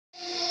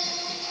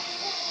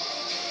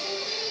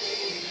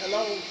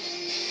Hello,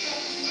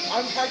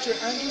 I'm Patrick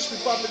Andrews,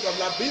 Republic of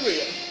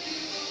Liberia,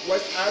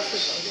 West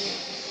Africa.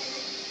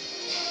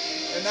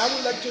 And I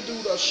would like to do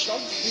a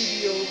short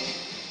video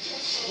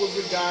with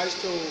regards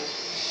to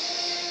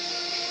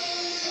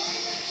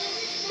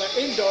the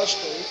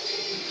industry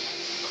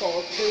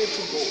called Pay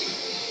to Go.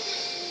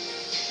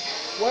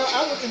 Well,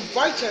 I was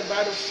invited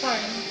by a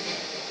friend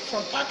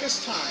from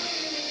Pakistan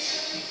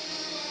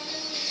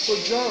to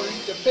join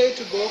the Pay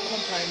to Go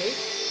company.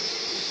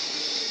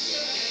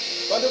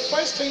 But the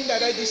first thing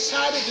that I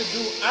decided to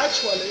do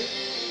actually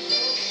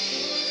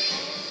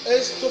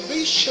is to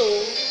be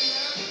sure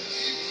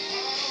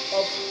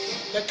of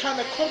the kind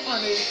of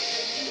company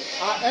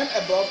I am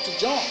about to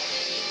join.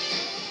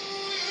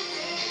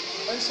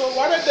 And so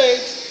what I did,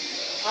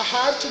 I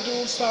had to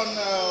do some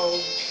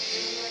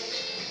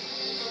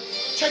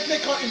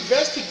technical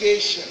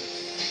investigation.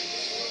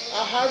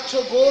 I had to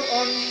go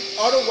on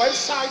other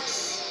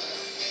websites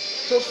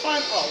to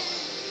find out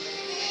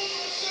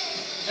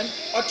and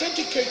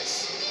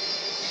authenticate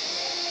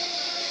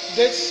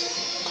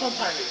this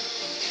company.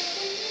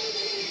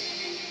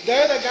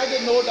 Then I got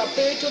to know that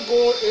Pay to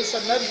Go is a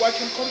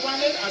networking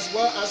company as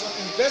well as an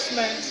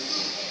investment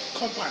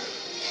company.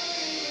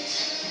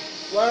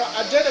 Well,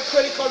 I did a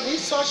critical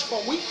research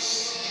for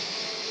weeks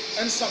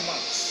and some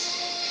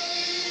months.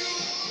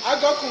 I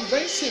got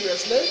convinced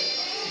seriously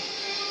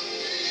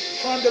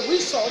from the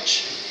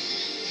research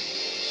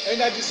and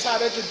I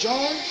decided to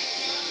join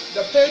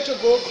the Pay to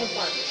Go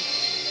company.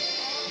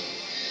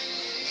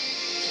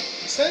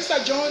 Since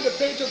I joined the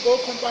Pay to Go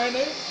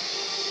company,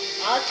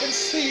 I can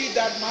see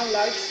that my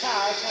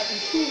lifestyle has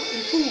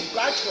improved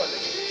gradually.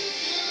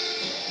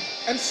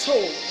 And so,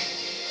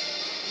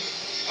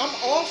 I'm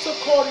also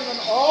calling on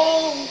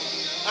all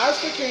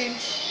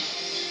Africans,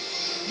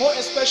 more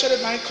especially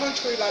my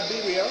country,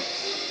 Liberia,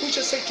 which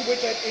is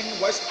situated in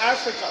West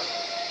Africa,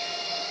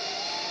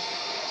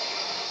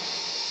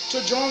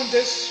 to join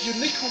this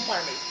unique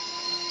company.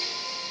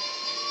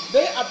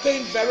 They are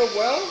paying very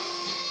well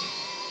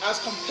as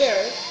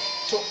compared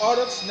to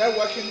other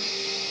networking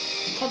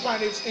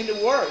companies in the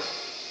world.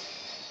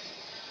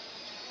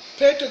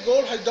 Pay to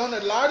Go has done a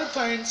lot of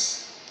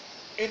things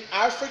in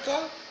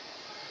Africa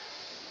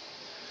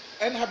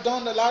and have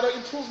done a lot of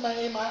improvement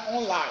in my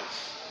own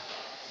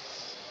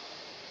life.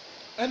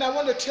 And I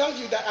want to tell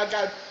you that I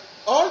got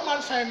all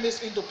my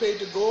families into Pay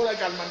to Go. I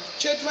got my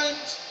children,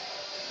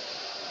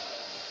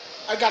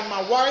 I got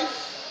my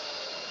wife,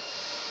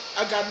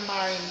 I got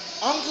my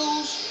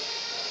uncles,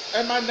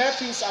 and my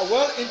nephews are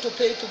well into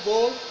Pay to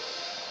Go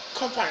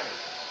company.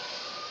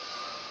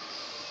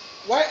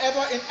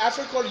 Wherever in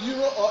Africa,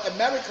 Europe, or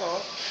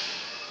America,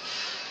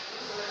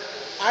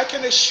 I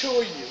can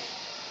assure you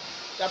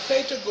that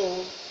Pay to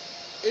Go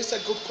is a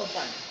good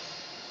company.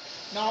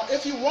 Now,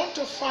 if you want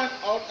to find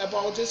out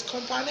about this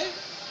company,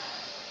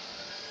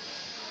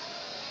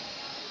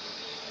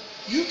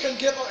 you can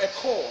give her a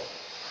call,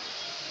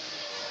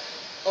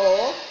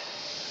 or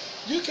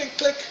you can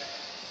click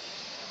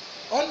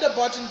on the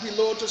button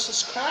below to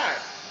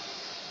subscribe.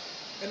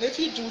 And if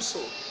you do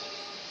so,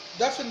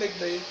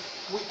 definitely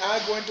we are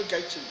going to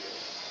get to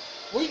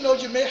you. We know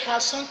you may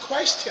have some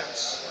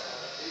questions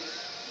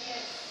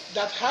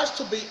that has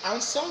to be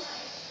answered,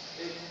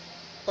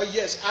 but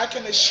yes, I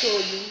can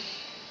assure you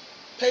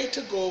Pay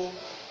to Go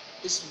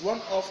is one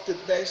of the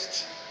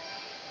best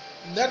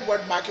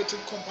network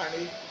marketing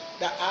company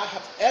that I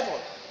have ever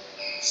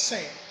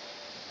seen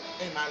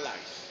in my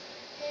life.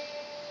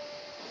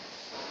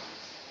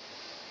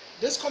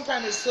 This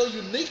company is so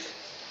unique.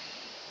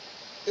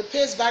 It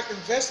pays back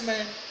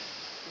investment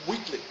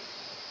weekly,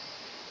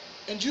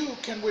 and you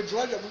can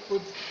withdraw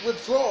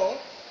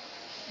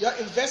your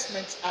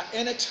investments at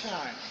any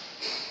time,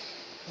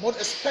 most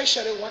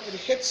especially when it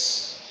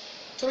hits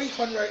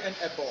 300 and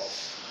above.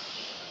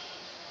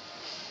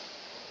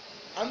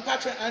 I'm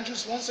Patrick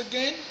Andrews once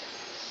again,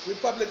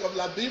 Republic of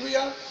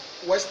Liberia,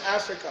 West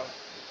Africa.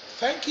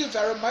 Thank you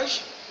very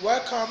much.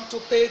 Welcome to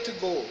Pay to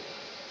Go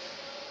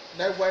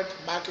network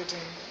marketing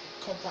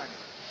company.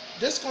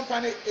 This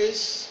company is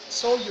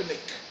so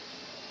unique.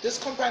 This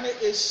company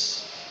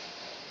is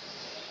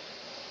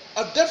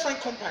a different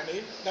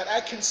company that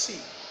I can see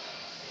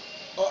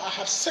or I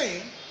have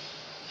seen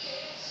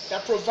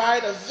that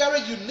provide a very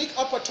unique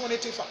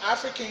opportunity for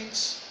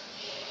Africans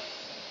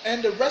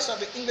and the rest of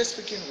the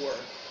English-speaking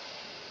world.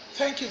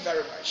 Thank you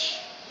very much.